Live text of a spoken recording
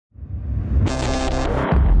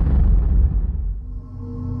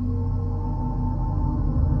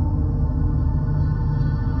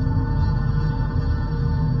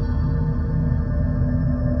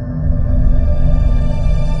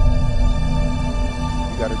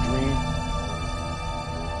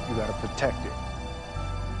to protect it.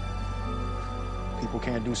 People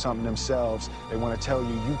can't do something themselves. They want to tell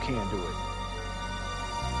you you can't do it.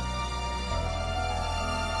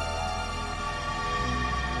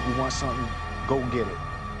 You want something, go get it.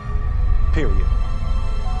 Period.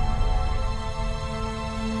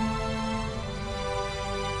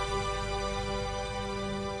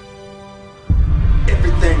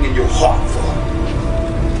 Everything in your heart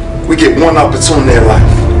for. We get one opportunity in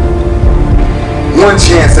life. One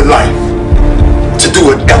chance in life to do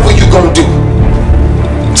whatever you're gonna do.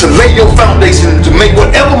 To lay your foundation, to make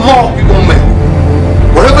whatever mark you're gonna make.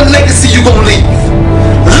 Whatever legacy you're gonna leave.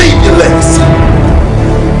 Leave your legacy.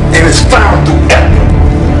 And it's found through effort.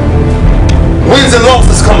 Wins and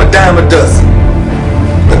losses come a dime a dozen.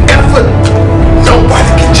 But effort,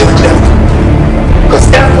 nobody can judge effort. Because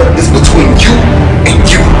effort is between you and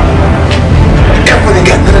you. Effort ain't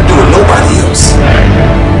got nothing to do with nobody else.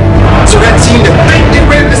 So that team that think they're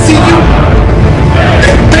ready to see you,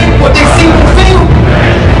 that think what they see you feel,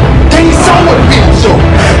 they ain't saw what people show.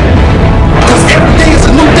 Because every day is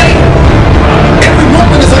a new day. Every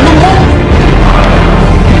moment is a new moment.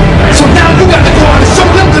 So now you got to go out and show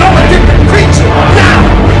them that I'm a different creature now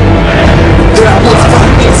than I was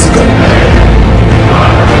 5 minutes ago.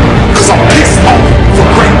 Because I'm pissed off for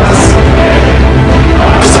greatness.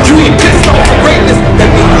 Because if you ain't pissed off for greatness, that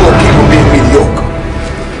means you're okay with being mediocre.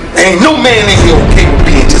 Ain't no man in here okay with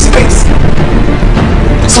being just basic.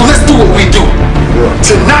 So let's do what we do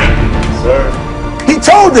tonight. He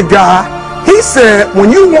told the guy, he said,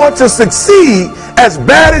 when you want to succeed as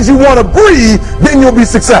bad as you want to breathe, then you'll be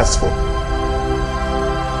successful.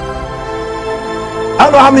 I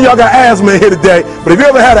don't know how many of y'all got asthma in here today, but if you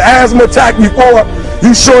ever had an asthma attack before,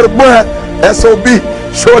 you short of breath, SOB,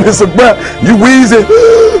 shortness of breath, you wheezing.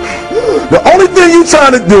 The only thing you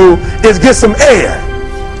trying to do is get some air.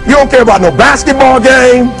 You don't care about no basketball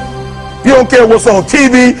game. You don't care what's on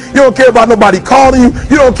TV. You don't care about nobody calling you.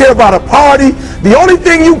 You don't care about a party. The only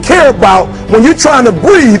thing you care about when you're trying to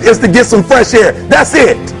breathe is to get some fresh air. That's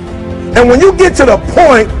it. And when you get to the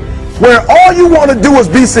point where all you want to do is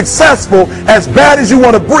be successful as bad as you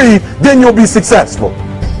want to breathe, then you'll be successful.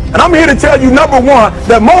 And I'm here to tell you, number one,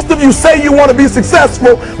 that most of you say you want to be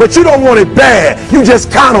successful, but you don't want it bad. You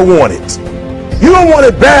just kind of want it. You don't want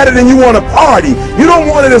it badder than you want to party. You don't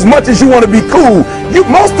want it as much as you want to be cool.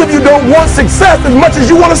 Most of you don't want success as much as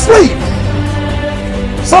you want to sleep.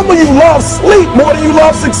 Some of you love sleep more than you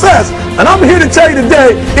love success. And I'm here to tell you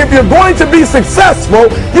today, if you're going to be successful,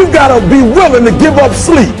 you've got to be willing to give up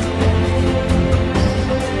sleep.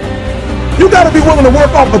 You got to be willing to work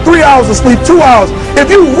off for 3 hours of sleep, 2 hours. If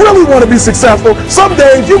you really want to be successful, some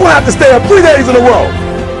days you're going to have to stay up 3 days in a row.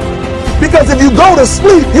 Because if you go to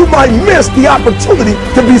sleep, you might miss the opportunity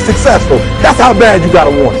to be successful. That's how bad you got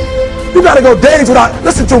to want it. You got to go days without,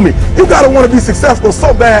 listen to me, you got to want to be successful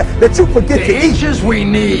so bad that you forget to eat. The inches we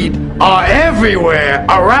need are everywhere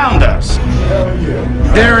around us.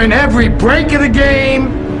 They're in every break of the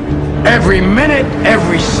game, every minute,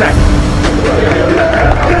 every second.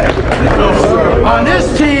 On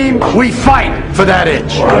this team, we fight for that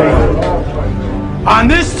inch. On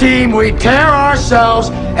this team, we tear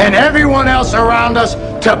ourselves and everyone else around us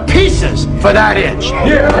to pieces for that inch.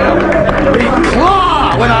 We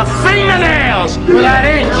claw with our fingernails for that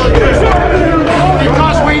inch.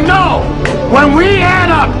 Because we know when we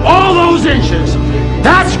add up all those inches,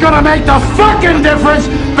 that's gonna make the fucking difference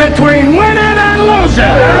between winning and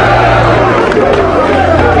losing.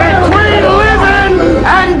 Between living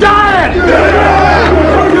and dying.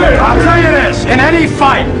 I'll tell you this, in any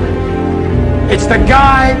fight, it's the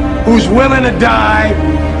guy who's willing to die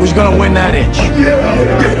who's going to win that inch.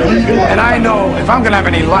 And I know if I'm going to have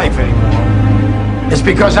any life anymore, it's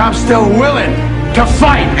because I'm still willing to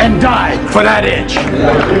fight and die for that inch.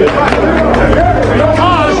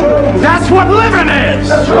 Because that's what living is.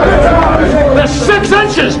 The 6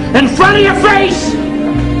 inches in front of your face.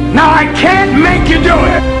 Now I can't make you do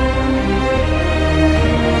it.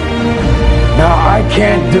 Now I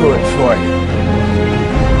can't do it for you.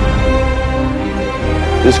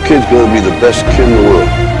 This kid's gonna be the best kid in the world.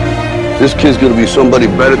 This kid's gonna be somebody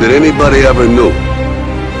better than anybody ever knew.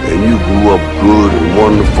 And you grew up good and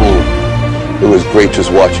wonderful. It was great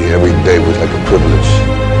just watching you every day. It was like a privilege.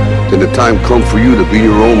 Then the time come for you to be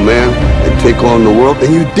your own man and take on the world,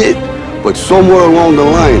 and you did. But somewhere along the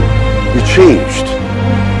line, you changed.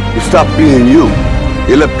 You stopped being you.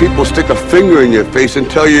 You let people stick a finger in your face and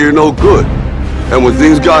tell you you're no good. And when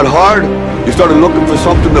things got hard, you started looking for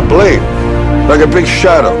something to blame. Like a big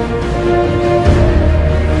shadow.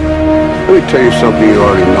 Let me tell you something you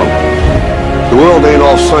already know. The world ain't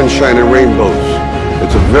all sunshine and rainbows.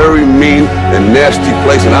 It's a very mean and nasty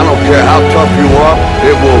place, and I don't care how tough you are,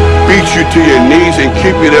 it will beat you to your knees and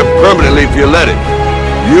keep you there permanently if you let it.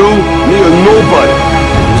 You, me, or nobody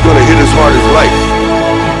is going to hit as hard as life.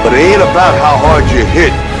 But it ain't about how hard you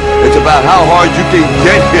hit. It's about how hard you can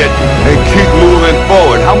get hit and keep moving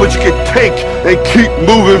forward. How much you can take and keep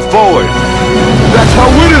moving forward. That's how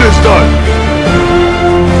winning is done.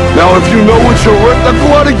 Now, if you know what you're worth, then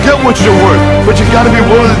go out and get what you're worth. But you gotta be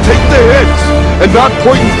willing to take the hits and not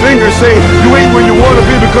pointing fingers saying you ain't where you want to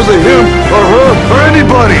be because of him or her or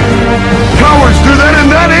anybody. Cowards do that,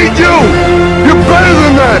 and that ain't you. You're better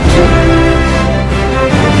than that.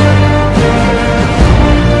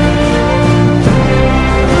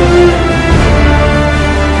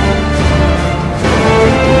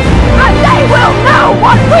 And they will know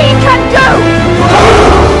what we can do.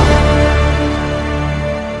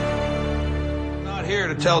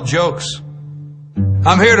 To tell jokes.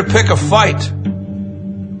 I'm here to pick a fight.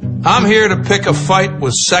 I'm here to pick a fight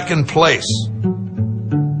with second place.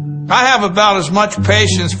 I have about as much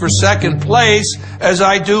patience for second place as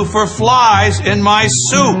I do for flies in my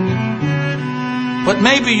soup. But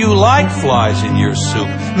maybe you like flies in your soup.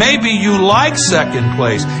 Maybe you like second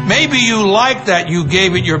place. Maybe you like that you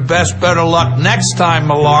gave it your best better luck next time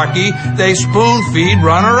malarkey. They spoon feed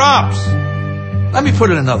runner-ups. Let me put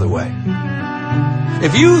it another way.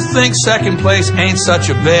 If you think second place ain't such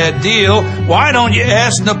a bad deal, why don't you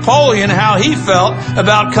ask Napoleon how he felt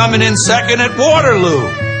about coming in second at Waterloo?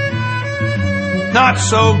 Not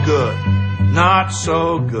so good. Not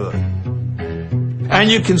so good. And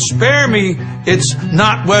you can spare me, it's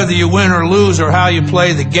not whether you win or lose or how you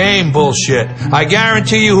play the game bullshit. I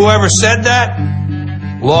guarantee you whoever said that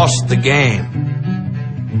lost the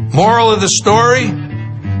game. Moral of the story?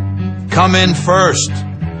 Come in first.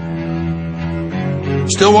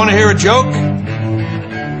 Still want to hear a joke?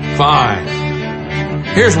 Fine.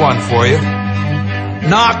 Here's one for you.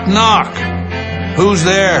 Knock, knock. Who's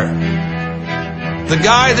there? The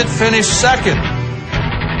guy that finished second.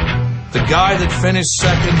 The guy that finished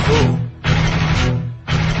second who?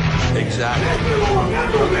 Exactly.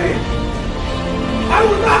 Remember me. I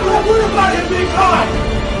will not let anybody be kind.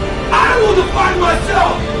 I will define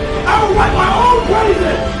myself. I will write my own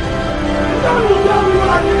praises. And no one will tell me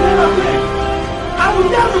what I can never be. I will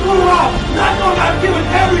never go out not knowing I've given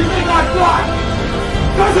everything I've got.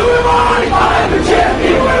 Because who am I? I am the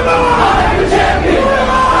champion. Who am I? I am the champion. Who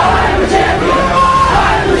am I? I am the champion.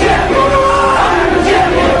 I am the champion. I am the champion. I am the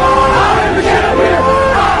champion. I am the champion.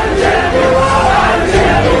 I am the champion. I am the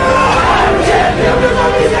champion.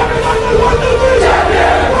 Everybody, everybody, one, two, three,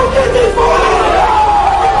 champion. We'll get this for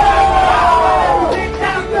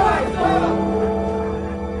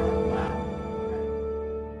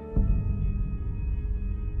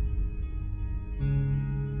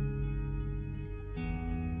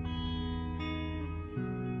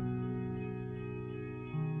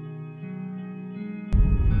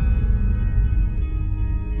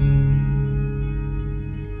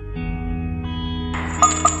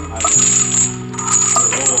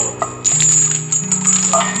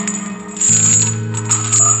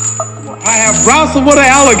I have wrestled with an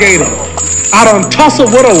alligator. I done tussled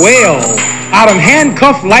with a whale. I done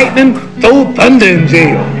handcuffed lightning, throw thunder in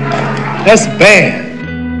jail. That's bad.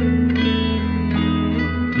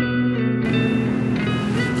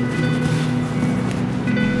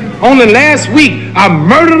 Only last week, I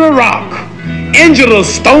murdered a rock, injured a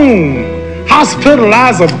stone,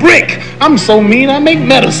 hospitalized a brick. I'm so mean, I make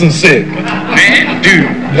medicine sick. Man, dude.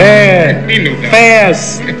 Yeah,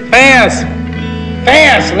 fast.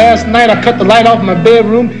 Last night I cut the light off in my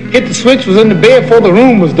bedroom, hit the switch, was in the bed before the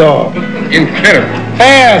room was dark. Incredible.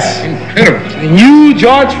 Fast. Incredible. And you,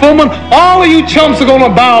 George Foreman, all of you chumps are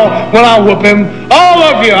gonna bow when I whoop him. All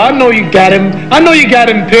of you. I know you got him. I know you got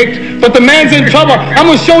him picked, but the man's in trouble. I'm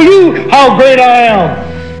gonna show you how great I am.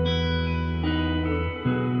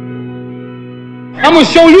 I'm gonna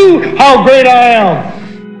show you how great I am.